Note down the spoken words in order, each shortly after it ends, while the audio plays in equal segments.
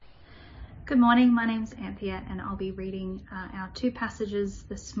Good morning, my name's Anthea and I'll be reading our two passages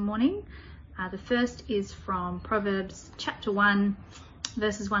this morning. The first is from Proverbs chapter 1,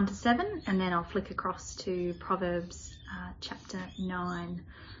 verses 1 to 7, and then I'll flick across to Proverbs chapter 9.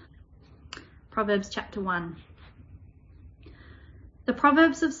 Proverbs chapter 1. The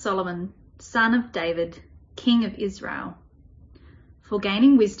Proverbs of Solomon, son of David, king of Israel, for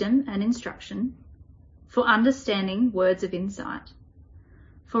gaining wisdom and instruction, for understanding words of insight,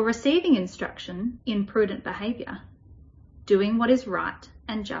 for receiving instruction in prudent behaviour, doing what is right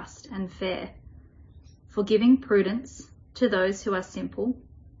and just and fair, for giving prudence to those who are simple,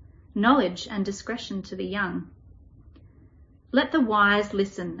 knowledge and discretion to the young. Let the wise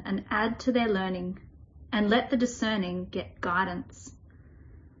listen and add to their learning, and let the discerning get guidance.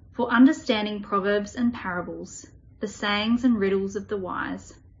 For understanding proverbs and parables, the sayings and riddles of the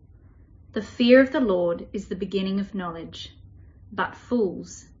wise. The fear of the Lord is the beginning of knowledge, but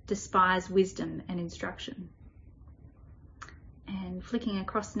fools despise wisdom and instruction. And flicking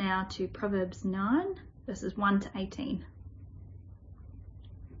across now to Proverbs 9, verses 1 to 18.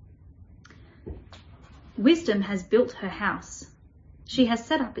 Wisdom has built her house. She has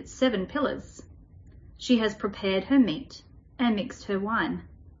set up its 7 pillars. She has prepared her meat and mixed her wine.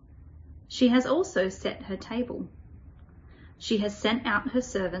 She has also set her table. She has sent out her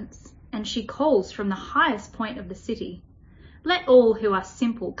servants, and she calls from the highest point of the city. Let all who are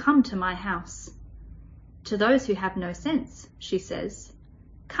simple come to my house. To those who have no sense, she says,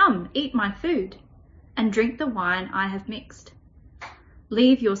 come, eat my food, and drink the wine I have mixed.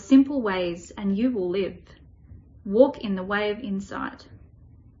 Leave your simple ways, and you will live. Walk in the way of insight.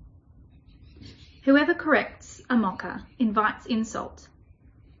 Whoever corrects a mocker invites insult.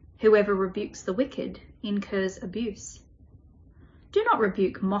 Whoever rebukes the wicked incurs abuse. Do not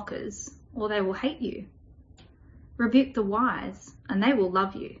rebuke mockers, or they will hate you. Rebuke the wise, and they will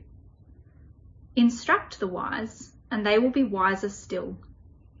love you. Instruct the wise, and they will be wiser still.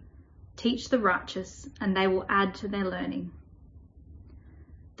 Teach the righteous, and they will add to their learning.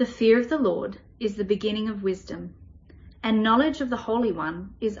 The fear of the Lord is the beginning of wisdom, and knowledge of the Holy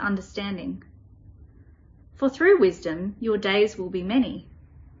One is understanding. For through wisdom your days will be many,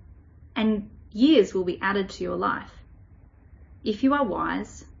 and years will be added to your life. If you are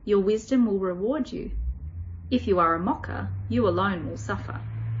wise, your wisdom will reward you. If you are a mocker, you alone will suffer.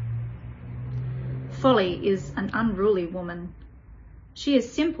 Folly is an unruly woman. She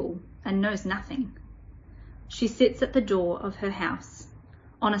is simple and knows nothing. She sits at the door of her house,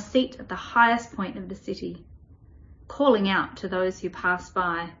 on a seat at the highest point of the city, calling out to those who pass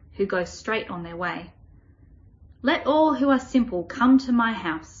by, who go straight on their way. Let all who are simple come to my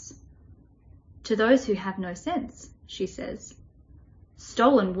house. To those who have no sense, she says,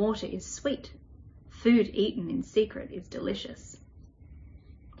 stolen water is sweet. Food eaten in secret is delicious.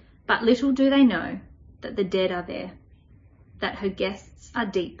 But little do they know that the dead are there, that her guests are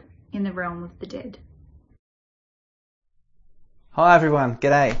deep in the realm of the dead. Hi everyone,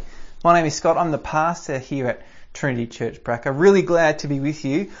 g'day. My name is Scott. I'm the pastor here at Trinity Church Bracker. Really glad to be with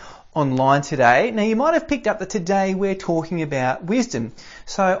you online today. Now you might have picked up that today we're talking about wisdom.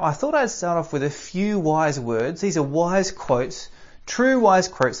 So I thought I'd start off with a few wise words. These are wise quotes, true wise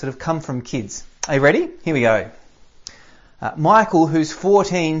quotes that have come from kids. Are you ready? Here we go. Michael, who's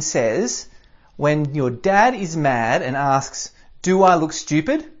 14, says, when your dad is mad and asks, do I look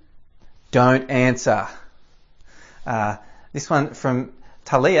stupid? Don't answer. This one from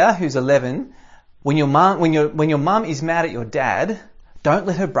Talia, who's 11, when your mum is mad at your dad, don't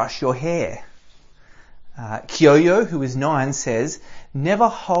let her brush your hair. Kyoyo, who is 9, says, never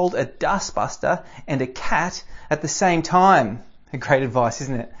hold a dustbuster and a cat at the same time. Great advice,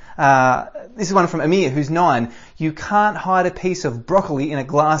 isn't it? This is one from Amir, who's 9. You can't hide a piece of broccoli in a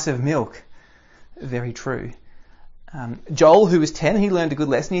glass of milk. Very true. Joel, who is 10, he learned a good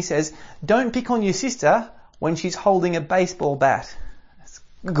lesson. He says, don't pick on your sister when she's holding a baseball bat. That's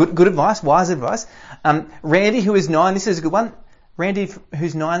good advice, wise advice. Randy, who is 9, this is a good one. Randy,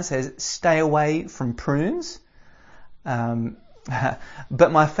 who's 9, says, stay away from prunes. But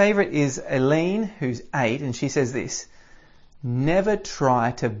my favourite is Eileen, who's 8, and she says this, never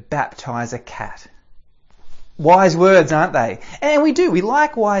try to baptise a cat. Wise words, aren't they? And we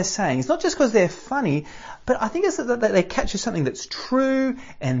like wise sayings, not just because they're funny, but I think it's that they capture something that's true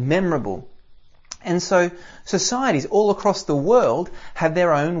and memorable. And so societies all across the world have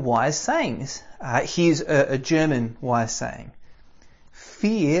their own wise sayings. Here's a German wise saying.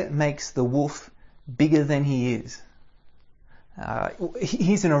 Fear makes the wolf bigger than he is.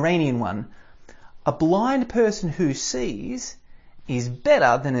 Here's an Iranian one. A blind person who sees is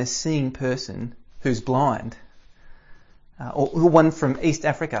better than a seeing person who's blind. Or one from East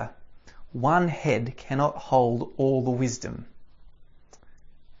Africa. one head cannot hold all the wisdom.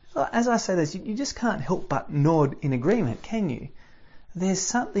 As I say this, you just can't help but nod in agreement, can you? There's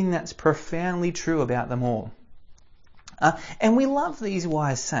something that's profoundly true about them all. And we love these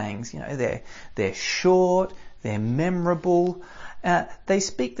wise sayings. They're short, they're memorable, they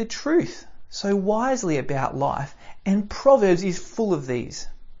speak the truth so wisely about life, and Proverbs is full of these.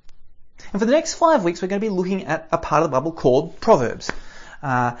 And for the next 5 weeks, we're going to be looking at a part of the Bible called Proverbs.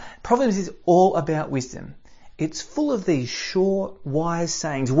 Proverbs is all about wisdom. It's full of these short, wise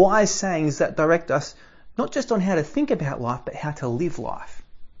sayings that direct us not just on how to think about life, but how to live life.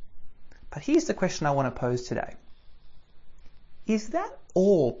 But here's the question I want to pose today. Is that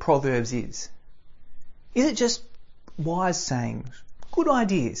all Proverbs is? Is it just wise sayings, good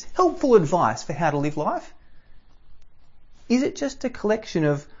ideas, helpful advice for how to live life? Is it just a collection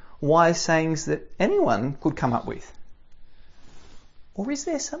of wise sayings that anyone could come up with? Or is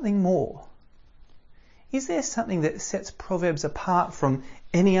there something more? Is there something that sets Proverbs apart from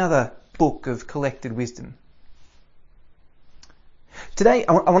any other book of collected wisdom? Today,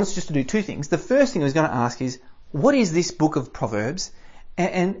 I want us just to do two things. The first thing I was going to ask is, what is this book of Proverbs,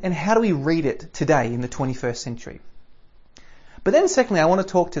 and how do we read it today in the 21st century? But then secondly, I want to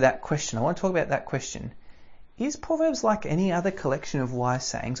talk to that question. I want to talk about that question. Is Proverbs like any other collection of wise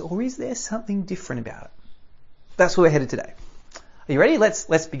sayings, or is there something different about it? That's where we're headed today. Are you ready?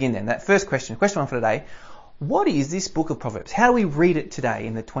 Let's begin then. That first question one for today. What is this book of Proverbs? How do we read it today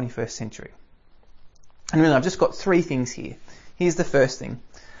in the 21st century? And really, I've just got three things here. Here's the first thing.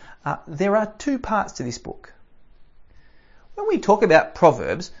 There are two parts to this book. When we talk about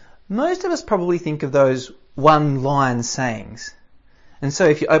Proverbs, most of us probably think of those one-line sayings. And so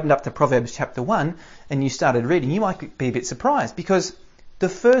if you opened up to Proverbs chapter 1 and you started reading, you might be a bit surprised because the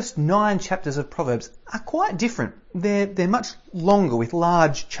first 9 chapters of Proverbs are quite different. They're much longer with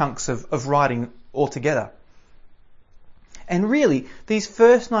large chunks of writing altogether. And really, these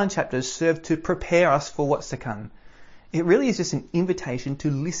first 9 chapters serve to prepare us for what's to come. It really is just an invitation to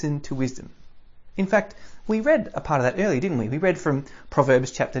listen to wisdom. In fact, we read a part of that earlier, didn't we? We read from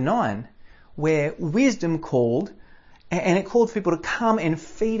Proverbs chapter 9, where wisdom called, and it called for people to come and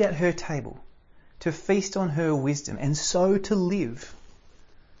feed at her table, to feast on her wisdom, and so to live.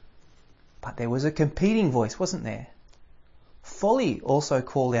 But there was a competing voice, wasn't there? Folly also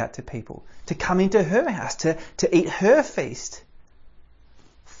called out to people to come into her house, to eat her feast.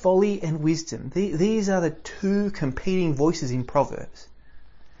 Folly and wisdom. These are the two competing voices in Proverbs.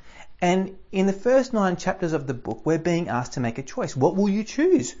 And in the first 9 chapters of the book, we're being asked to make a choice. What will you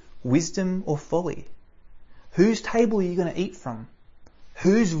choose? Wisdom or folly? Whose table are you going to eat from?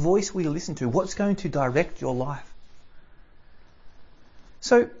 Whose voice will you listen to? What's going to direct your life?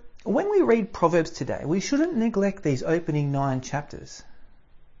 So, when we read Proverbs today, we shouldn't neglect these opening 9 chapters.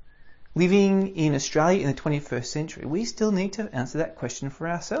 Living in Australia in the 21st century, we still need to answer that question for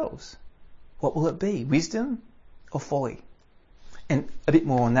ourselves. What will it be? Wisdom or folly? And a bit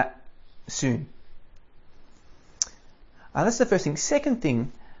more on that soon. That's the first thing. Second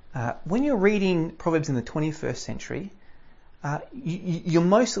thing, when you're reading Proverbs in the 21st century,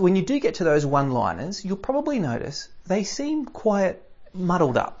 when you do get to those one-liners, you'll probably notice they seem quite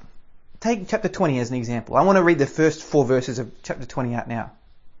muddled up. Take chapter 20 as an example. I want to read the first 4 verses of chapter 20 out now.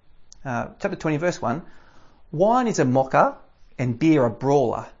 Chapter 20, verse 1. Wine is a mocker and beer a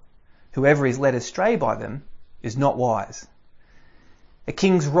brawler. Whoever is led astray by them is not wise. A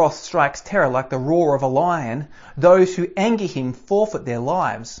king's wrath strikes terror like the roar of a lion. Those who anger him forfeit their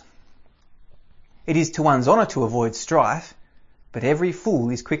lives. It is to one's honour to avoid strife, but every fool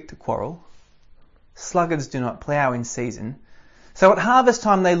is quick to quarrel. Sluggards do not plough in season, so at harvest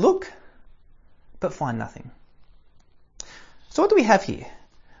time they look, but find nothing. So what do we have here?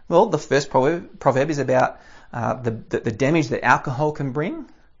 Well, the first proverb is about the damage that alcohol can bring.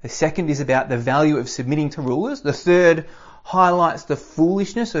 The second is about the value of submitting to rulers. The third highlights the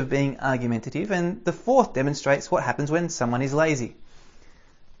foolishness of being argumentative. And the fourth demonstrates what happens when someone is lazy.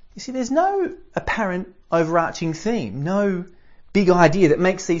 You see, there's no apparent overarching theme, no big idea that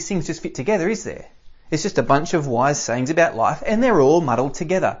makes these things just fit together, is there? It's just a bunch of wise sayings about life, and they're all muddled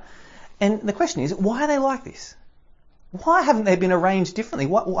together. And the question is, why are they like this? Why haven't they been arranged differently?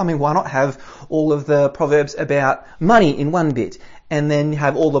 Why not have all of the proverbs about money in one bit, and then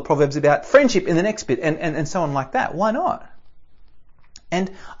have all the proverbs about friendship in the next bit, and so on like that? Why not?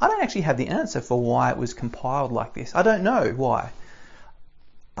 And I don't actually have the answer for why it was compiled like this. I don't know why.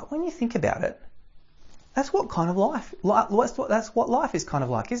 But when you think about it, that's what kind of life, that's what life is kind of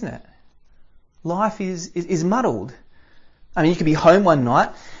like, isn't it? Life is muddled. I mean, you could be home one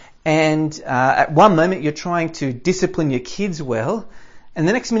night and at one moment you're trying to discipline your kids well, And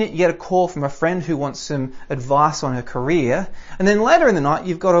the next minute you get a call from a friend who wants some advice on her career. And then later in the night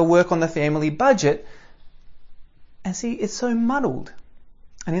you've got to work on the family budget. And see, it's so muddled.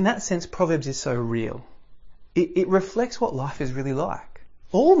 And in that sense, Proverbs is so real. It reflects what life is really like.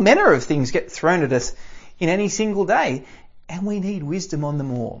 All manner of things get thrown at us in any single day, and we need wisdom on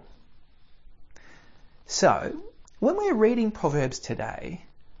them all. So, when we're reading Proverbs today,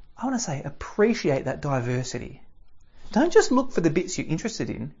 I want to say appreciate that diversity. Don't just look for the bits you're interested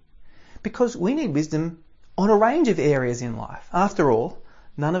in, because we need wisdom on a range of areas in life. After all,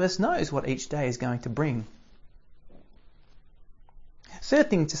 none of us knows what each day is going to bring. Third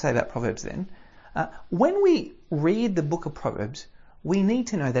thing to say about Proverbs then, when we read the book of Proverbs, we need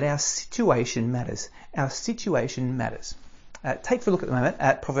to know that our situation matters. Our situation matters. Take a look at the moment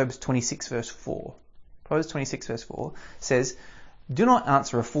at Proverbs 26 verse 4. Proverbs 26 verse 4 says, "Do not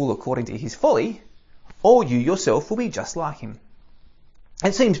answer a fool according to his folly, or you yourself will be just like him."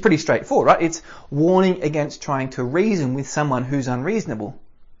 It seems pretty straightforward, right? It's warning against trying to reason with someone who's unreasonable.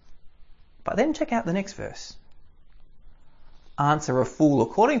 But then check out the next verse. "Answer a fool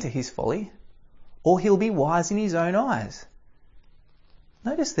according to his folly, or he'll be wise in his own eyes."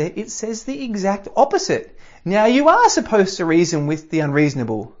 Notice there, it says the exact opposite. Now you are supposed to reason with the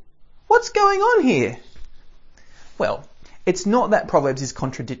unreasonable. What's going on here? Well, it's not that Proverbs is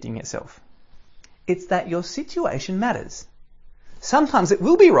contradicting itself. It's that your situation matters. Sometimes it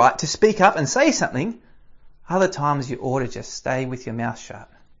will be right to speak up and say something. Other times you ought to just stay with your mouth shut.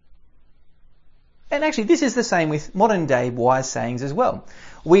 And actually, this is the same with modern day wise sayings as well.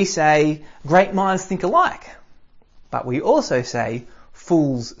 We say, great minds think alike. But we also say,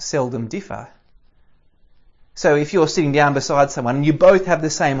 fools seldom differ. So if you're sitting down beside someone and you both have the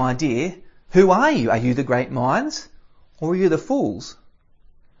same idea, who are you? Are you the great minds or are you the fools?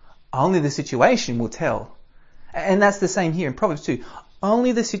 Only the situation will tell. And that's the same here in Proverbs too.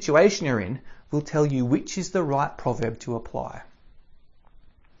 Only the situation you're in will tell you which is the right proverb to apply.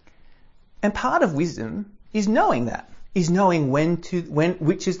 And part of wisdom is knowing that, is knowing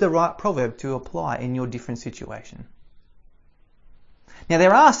which is the right proverb to apply in your different situation. Now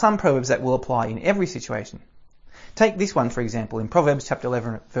there are some proverbs that will apply in every situation. Take this one for example. In Proverbs chapter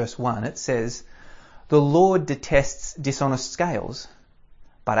 11 verse 1 it says, "The Lord detests dishonest scales,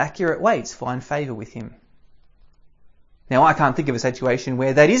 but accurate weights find favour with him." Now I can't think of a situation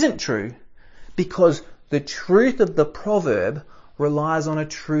where that isn't true, because the truth of the proverb relies on a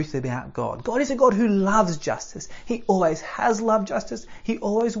truth about God. God is a God who loves justice. He always has loved justice. He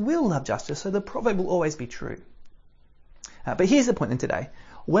always will love justice. So the proverb will always be true. But here's the point then today.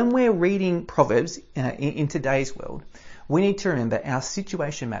 When we're reading Proverbs in today's world, we need to remember our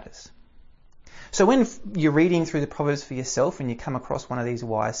situation matters. So when you're reading through the Proverbs for yourself and you come across one of these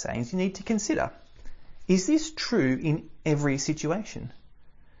wise sayings, you need to consider, is this true in every situation?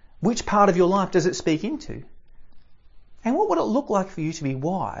 Which part of your life does it speak into? And what would it look like for you to be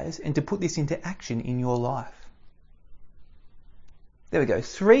wise and to put this into action in your life? There we go.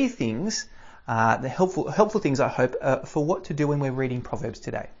 3 things, the helpful things I hope for what to do when we're reading Proverbs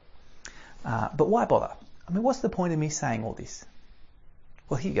today. But why bother? I mean, what's the point of me saying all this?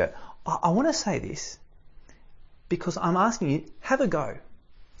 Well, here you go. I want to say this because I'm asking you, have a go.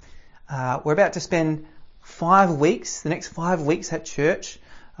 We're about to spend 5 weeks, the next 5 weeks at church,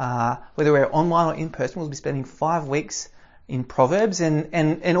 whether we're online or in person, we'll be spending 5 weeks in Proverbs,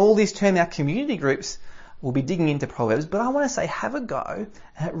 and all this term, our community groups will be digging into Proverbs. But I want to say, have a go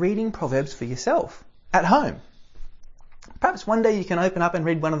at reading Proverbs for yourself at home. Perhaps one day you can open up and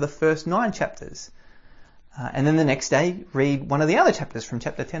read one of the first 9 chapters, and then the next day read one of the other chapters from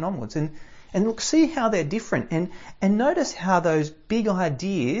chapter 10 onwards, and look, see how they're different, and notice how those big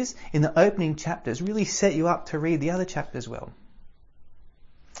ideas in the opening chapters really set you up to read the other chapters well.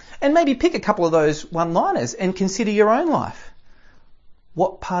 And maybe pick a couple of those one-liners and consider your own life.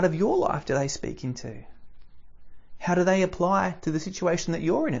 What part of your life do they speak into? How do they apply to the situation that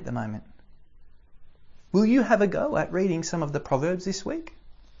you're in at the moment? Will you have a go at reading some of the Proverbs this week?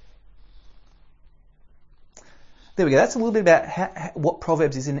 There we go. That's a little bit about what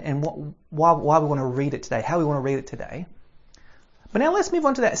Proverbs is and why we want to read it today, how we want to read it today. But now let's move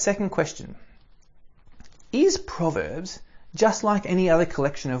on to that second question. Is Proverbs just like any other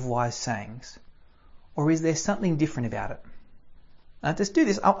collection of wise sayings? Or is there something different about it? To do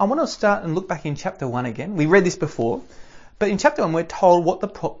this, I want to start and look back in chapter 1 again. We read this before, but in chapter 1 we're told what the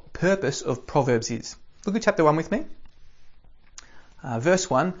purpose of Proverbs is. Look at chapter 1 with me. Verse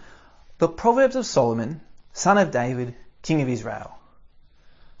 1, "The Proverbs of Solomon, son of David, king of Israel,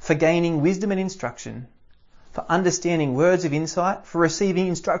 for gaining wisdom and instruction, for understanding words of insight, for receiving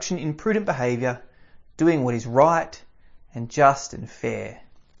instruction in prudent behaviour, doing what is right, and just and fair,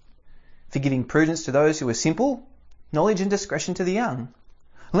 for giving prudence to those who are simple, knowledge and discretion to the young.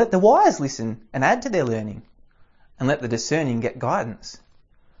 Let the wise listen and add to their learning, and let the discerning get guidance.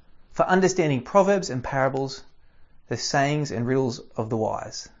 For understanding proverbs and parables, the sayings and riddles of the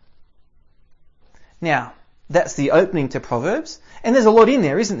wise. Now, that's the opening to Proverbs, and there's a lot in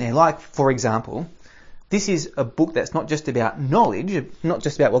there, isn't there? Like, for example, this is a book that's not just about knowledge, not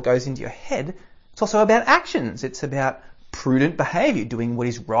just about what goes into your head, it's also about actions. It's about prudent behaviour, doing what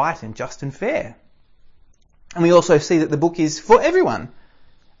is right and just and fair. And we also see that the book is for everyone.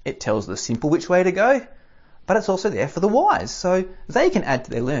 It tells the simple which way to go, but it's also there for the wise, so they can add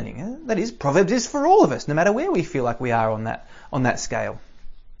to their learning. That is, Proverbs is for all of us, no matter where we feel like we are on that scale.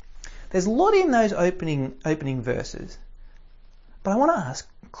 There's a lot in those opening verses, but I want to ask,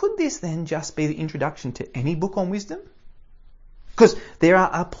 could this then just be the introduction to any book on wisdom? Because there are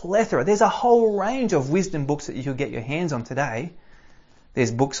a plethora, there's a whole range of wisdom books that you could get your hands on today.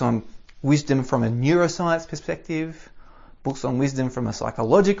 There's books on wisdom from a neuroscience perspective, books on wisdom from a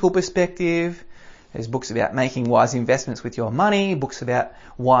psychological perspective. There's books about making wise investments with your money, books about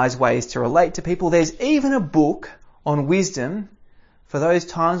wise ways to relate to people. There's even a book on wisdom for those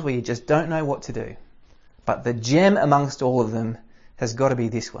times where you just don't know what to do. But the gem amongst all of them has got to be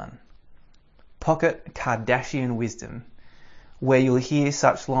this one. Pocket Kardashian Wisdom, where you'll hear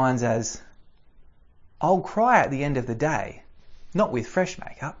such lines as, "I'll cry at the end of the day, not with fresh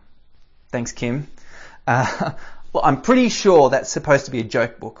makeup." Thanks, Kim. Well, I'm pretty sure that's supposed to be a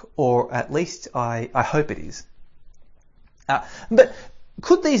joke book, or at least I hope it is. But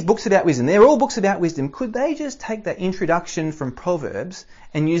could these books about wisdom, they're all books about wisdom, could they just take that introduction from Proverbs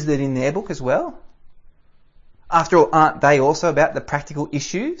and use that in their book as well? After all, aren't they also about the practical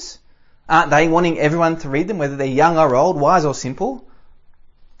issues? Aren't they wanting everyone to read them, whether they're young or old, wise or simple?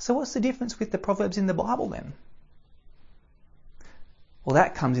 So what's the difference with the Proverbs in the Bible then? Well,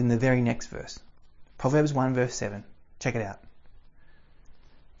 that comes in the very next verse. Proverbs 1 verse 7. Check it out.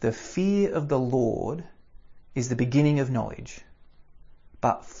 The fear of the Lord is the beginning of knowledge,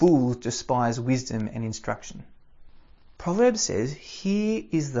 but fools despise wisdom and instruction. Proverbs says, here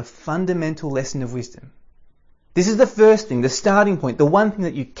is the fundamental lesson of wisdom. This is the first thing, the starting point, the one thing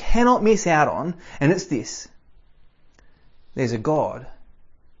that you cannot miss out on, and it's this. There's a God,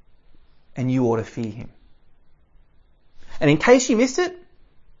 and you ought to fear him. And in case you missed it,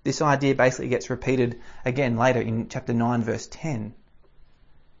 this idea basically gets repeated again later in chapter 9 verse 10.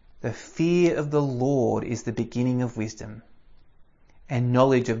 The fear of the Lord is the beginning of wisdom, and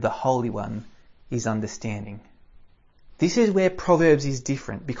knowledge of the Holy One is understanding. This is where Proverbs is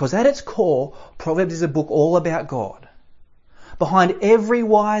different, because at its core, Proverbs is a book all about God. Behind every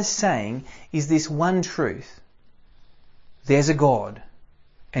wise saying is this one truth. There's a God,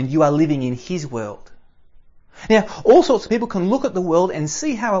 and you are living in his world. Now, all sorts of people can look at the world and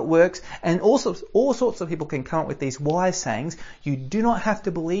see how it works, and all sorts of people can come up with these wise sayings. You do not have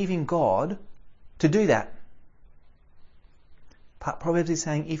to believe in God to do that. But Proverbs is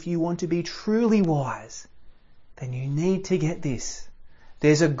saying, if you want to be truly wise, then you need to get this.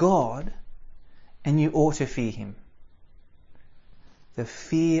 There's a God, and you ought to fear him. The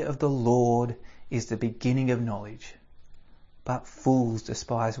fear of the Lord is the beginning of knowledge, but fools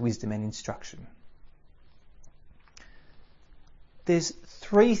despise wisdom and instruction. There's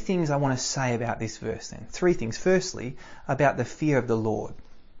three things I want to say about this verse then. Three things. Firstly, about the fear of the Lord.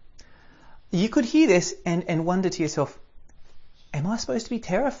 You could hear this and wonder to yourself, am I supposed to be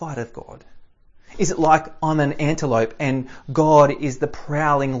terrified of God? Is it like I'm an antelope and God is the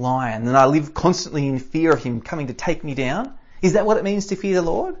prowling lion and I live constantly in fear of him coming to take me down? Is that what it means to fear the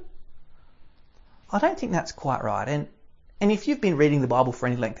Lord? I don't think that's quite right. And if you've been reading the Bible for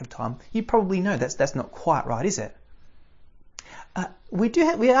any length of time, you probably know that's not quite right, is it?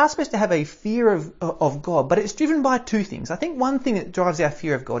 We are supposed to have a fear of God, but it's driven by two things. I think one thing that drives our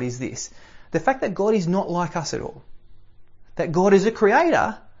fear of God is this: the fact that God is not like us at all. That God is a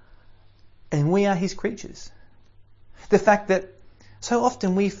creator and we are his creatures. The fact that so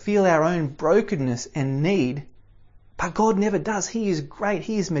often we feel our own brokenness and need, but God never does. He is great,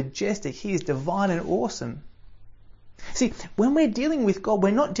 he is majestic, he is divine and awesome. See, when we're dealing with God,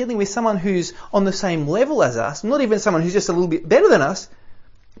 we're not dealing with someone who's on the same level as us, not even someone who's just a little bit better than us,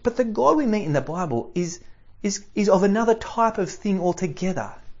 but the God we meet in the Bible is of another type of thing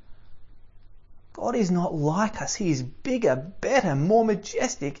altogether. God is not like us. He is bigger, better, more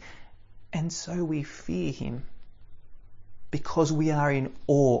majestic, and so we fear him because we are in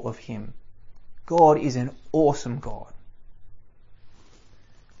awe of him. God is an awesome God.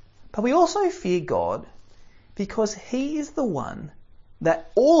 But we also fear God because he is the one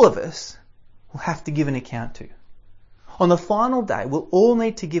that all of us will have to give an account to. On the final day, we'll all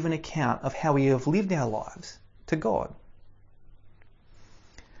need to give an account of how we have lived our lives to God.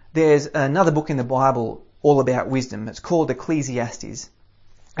 There's another book in the Bible all about wisdom. It's called Ecclesiastes.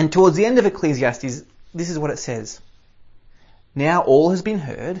 And towards the end of Ecclesiastes, this is what it says. Now all has been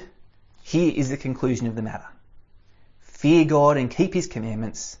heard. Here is the conclusion of the matter. Fear God and keep his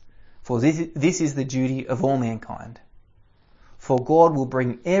commandments, for this is the duty of all mankind. For God will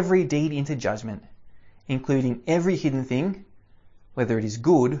bring every deed into judgment, including every hidden thing, whether it is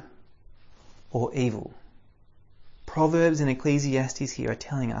good or evil. Proverbs and Ecclesiastes here are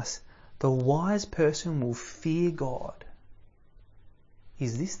telling us the wise person will fear God.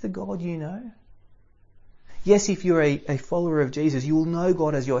 Is this the God you know? Yes, if you're a follower of Jesus, you will know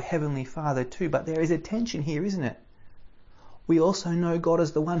God as your heavenly Father too, but there is a tension here, isn't it? We also know God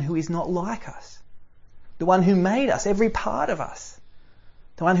as the one who is not like us, the one who made us, every part of us,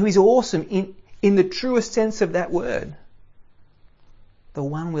 the one who is awesome in the truest sense of that word, the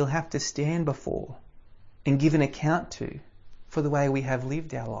one we'll have to stand before and give an account to for the way we have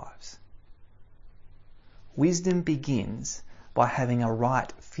lived our lives. Wisdom begins by having a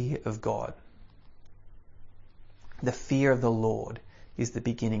right fear of God. The fear of the Lord is the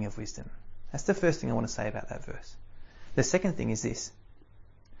beginning of wisdom. That's the first thing I want to say about that verse. The second thing is this.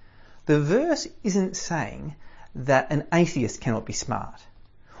 The verse isn't saying that an atheist cannot be smart.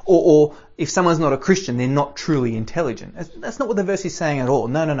 Or if someone's not a Christian, they're not truly intelligent. That's not what the verse is saying at all.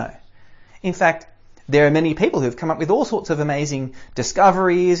 No. In fact, there are many people who have come up with all sorts of amazing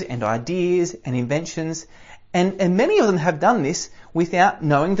discoveries and ideas and inventions, and many of them have done this without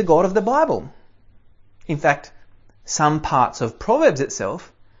knowing the God of the Bible. In fact, some parts of Proverbs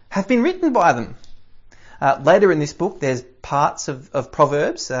itself have been written by them. Later in this book, there's parts of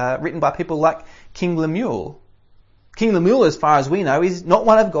Proverbs written by people like King Lemuel. King Lemuel, as far as we know, is not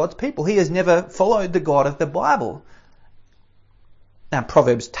one of God's people. He has never followed the God of the Bible. Now,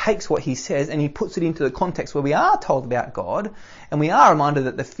 Proverbs takes what he says and he puts it into the context where we are told about God, and we are reminded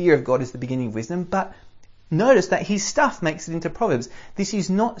that the fear of God is the beginning of wisdom, but notice that his stuff makes it into Proverbs. This is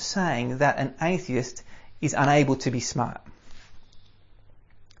not saying that an atheist is unable to be smart.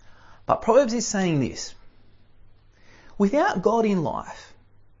 But Proverbs is saying this. Without God in life,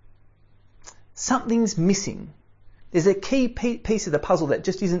 something's missing. There's a key piece of the puzzle that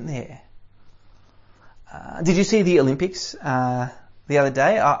just isn't there. Did you see the Olympics the other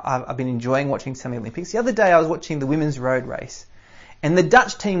day? I've been enjoying watching some of the Olympics. The other day I was watching the women's road race, and the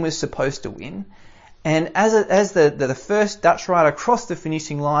Dutch team was supposed to win. And as the first Dutch rider crossed the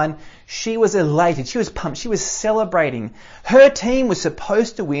finishing line, she was elated, she was pumped, she was celebrating. Her team was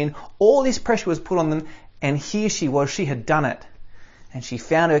supposed to win, all this pressure was put on them, and here she was, she had done it. And she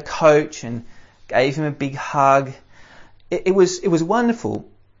found her coach and gave him a big hug. It was wonderful,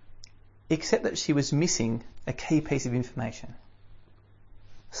 except that she was missing a key piece of information.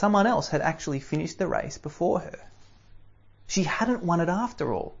 Someone else had actually finished the race before her. She hadn't won it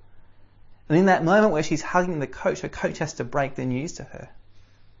after all. And in that moment where she's hugging the coach, her coach has to break the news to her.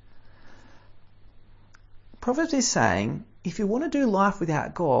 Proverbs is saying, if you want to do life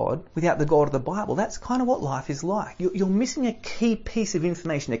without God, without the God of the Bible, that's kind of what life is like. You're missing a key piece of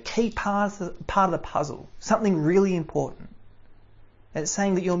information, a key part of the puzzle, something really important. And it's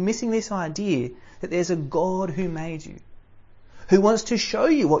saying that you're missing this idea that there's a God who made you, who wants to show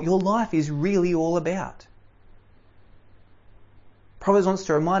you what your life is really all about. Proverbs wants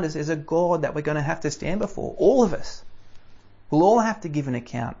to remind us there's a God that we're going to have to stand before. All of us will all have to give an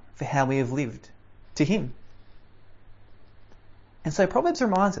account for how we have lived to him. And so Proverbs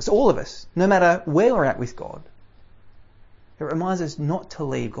reminds us, all of us, no matter where we're at with God, it reminds us not to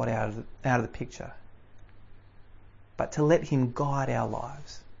leave God out of the picture, but to let him guide our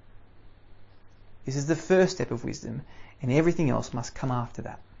lives. This is the first step of wisdom, and everything else must come after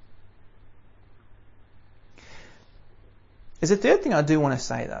that. There's a third thing I do want to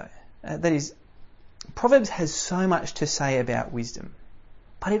say though, that is, Proverbs has so much to say about wisdom,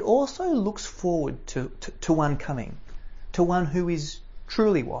 but it also looks forward to one coming, to one who is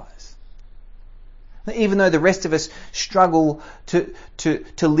truly wise. Even though the rest of us struggle to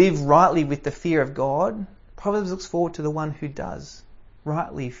live rightly with the fear of God, Proverbs looks forward to the one who does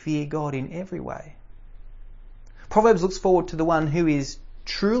rightly fear God in every way. Proverbs looks forward to the one who is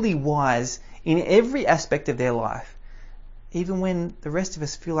truly wise in every aspect of their life, even when the rest of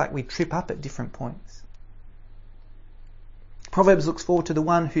us feel like we trip up at different points. Proverbs looks forward to the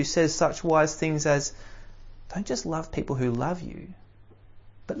one who says such wise things as, don't just love people who love you,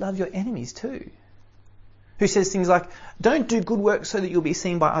 but love your enemies too. Who says things like, don't do good works so that you'll be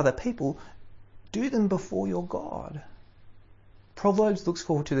seen by other people, do them before your God. Proverbs looks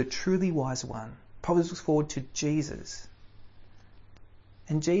forward to the truly wise one Proverbs looks forward to Jesus.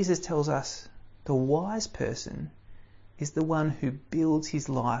 And Jesus tells us the wise person is the one who builds his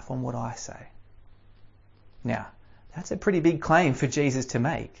life on what I say. Now, that's a pretty big claim for Jesus to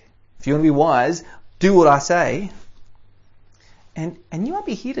make. If you want to be wise, do what I say. And you might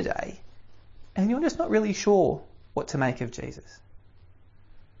be here today and you're just not really sure what to make of Jesus.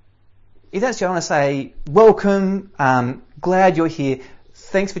 If that's you, I want to say, welcome, glad you're here.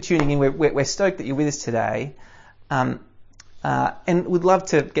 Thanks for tuning in. We're stoked that you're with us today. And we'd love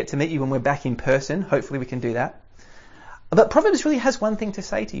to get to meet you when we're back in person. Hopefully we can do that. But Proverbs really has one thing to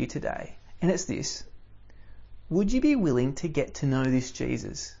say to you today, and it's this. Would you be willing to get to know this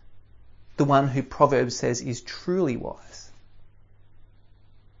Jesus, the one who Proverbs says is truly wise?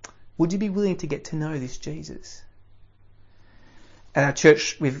 Would you be willing to get to know this Jesus? At our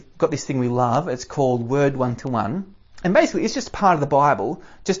church, we've got this thing we love. It's called Word 1-to-1. And basically, it's just part of the Bible,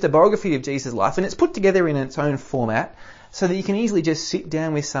 just a biography of Jesus' life, and it's put together in its own format so that you can easily just sit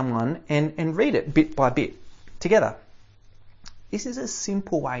down with someone and read it bit by bit together. This is a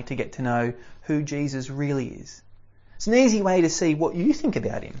simple way to get to know who Jesus really is. It's an easy way to see what you think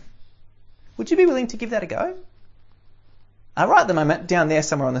about him. Would you be willing to give that a go? Right at the moment, down there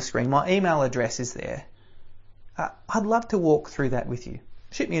somewhere on the screen, my email address is there. I'd love to walk through that with you.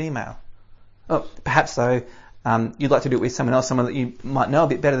 Shoot me an email. Oh, perhaps though, you'd like to do it with someone else, someone that you might know a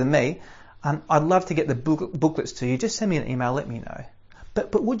bit better than me. I'd love to get the booklets to you. Just send me an email, let me know.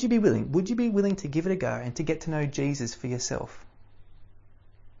 But would you be willing? Would you be willing to give it a go and to get to know Jesus for yourself?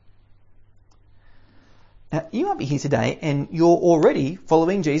 Now, you might be here today and you're already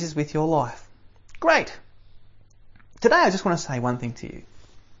following Jesus with your life. Great. Today I just want to say one thing to you.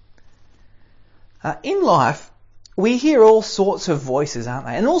 In life, we hear all sorts of voices, aren't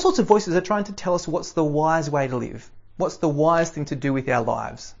they? And all sorts of voices are trying to tell us what's the wise way to live. What's the wise thing to do with our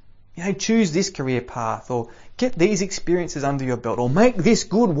lives. You know, choose this career path, or get these experiences under your belt, or make this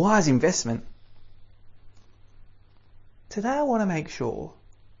good, wise investment. Today I want to make sure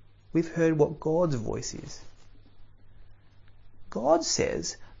we've heard what God's voice is. God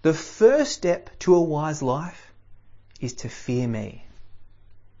says the first step to a wise life is to fear me.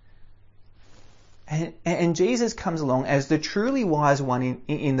 And Jesus comes along as the truly wise one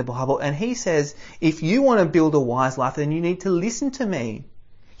in the Bible, and he says, if you want to build a wise life, then you need to listen to me.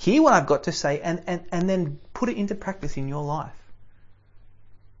 Hear what I've got to say and then put it into practice in your life.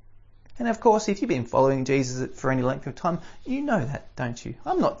 And of course, if you've been following Jesus for any length of time, you know that, don't you?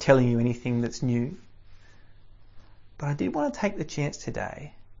 I'm not telling you anything that's new. But I did want to take the chance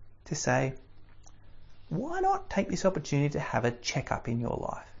today to say, why not take this opportunity to have a checkup in your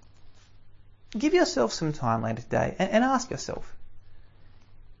life? Give yourself some time later today and ask yourself,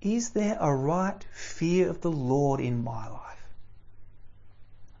 is there a right fear of the Lord in my life?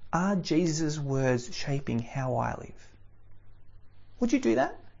 Are Jesus' words shaping how I live? Would you do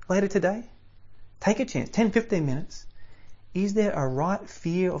that later today? Take a chance, 10, 15 minutes. Is there a right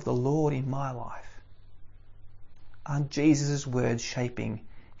fear of the Lord in my life? Are Jesus' words shaping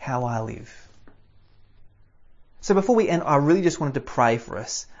how I live? So before we end, I really just wanted to pray for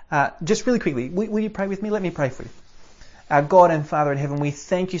us. Just really quickly, will you pray with me? Let me pray for you. Our God and Father in heaven, we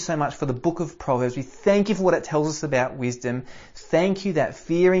thank you so much for the book of Proverbs. We thank you for what it tells us about wisdom. Thank you that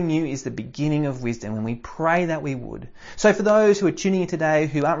fearing you is the beginning of wisdom, and we pray that we would. So for those who are tuning in today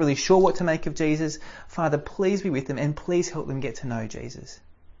who aren't really sure what to make of Jesus, Father, please be with them and please help them get to know Jesus.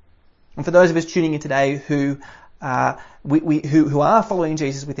 And for those of us tuning in today who are following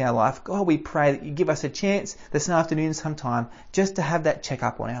Jesus with our life, God, we pray that you give us a chance this afternoon sometime just to have that check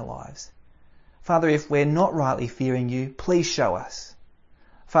up on our lives. Father, if we're not rightly fearing you, please show us.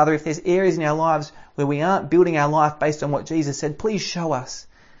 Father, if there's areas in our lives where we aren't building our life based on what Jesus said, please show us.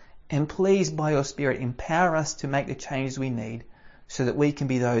 And please, by your Spirit, empower us to make the changes we need so that we can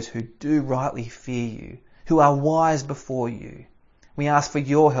be those who do rightly fear you, who are wise before you. We ask for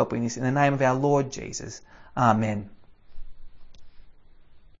your help in this in the name of our Lord Jesus. Amen.